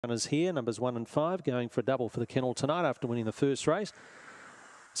Runners here, numbers 1 and 5, going for a double for the kennel tonight after winning the first race.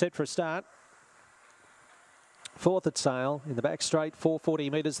 Set for a start. Fourth at Sale in the back straight, 440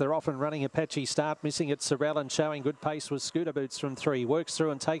 metres. They're off and running a patchy start, missing at Sorrel and showing good pace with Scooter Boots from 3. Works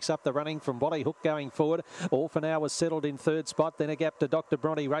through and takes up the running from Wally Hook going forward. All for now was settled in third spot. Then a gap to Dr.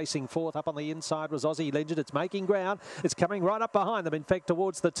 Bronte racing fourth. Up on the inside was Aussie Legend. It's making ground. It's coming right up behind them. In fact,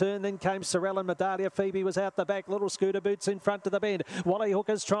 towards the turn. Then came Sorrel and Medallia. Phoebe was out the back. Little Scooter Boots in front to the bend. Wally Hook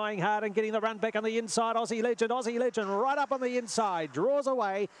is trying hard and getting the run back on the inside. Aussie Legend right up on the inside. Draws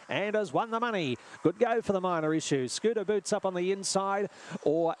away and has won the money. Good go for the minor issue. Scooter Boots up on the inside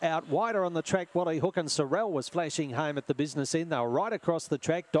or out wider on the track. Wally Hook and Sorrel was flashing home at the business end. They were right across the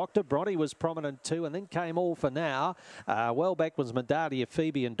track. Dr. Bronte was prominent too, and then came All for Now. Well back was Medallia,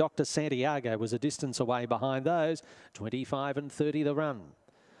 Phoebe, and Dr. Santiago was a distance away behind those. 25 and 30 the run.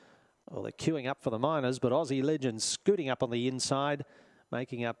 Well, they're queuing up for the minors, but Aussie Legend scooting up on the inside,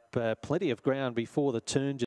 making up plenty of ground before the turn.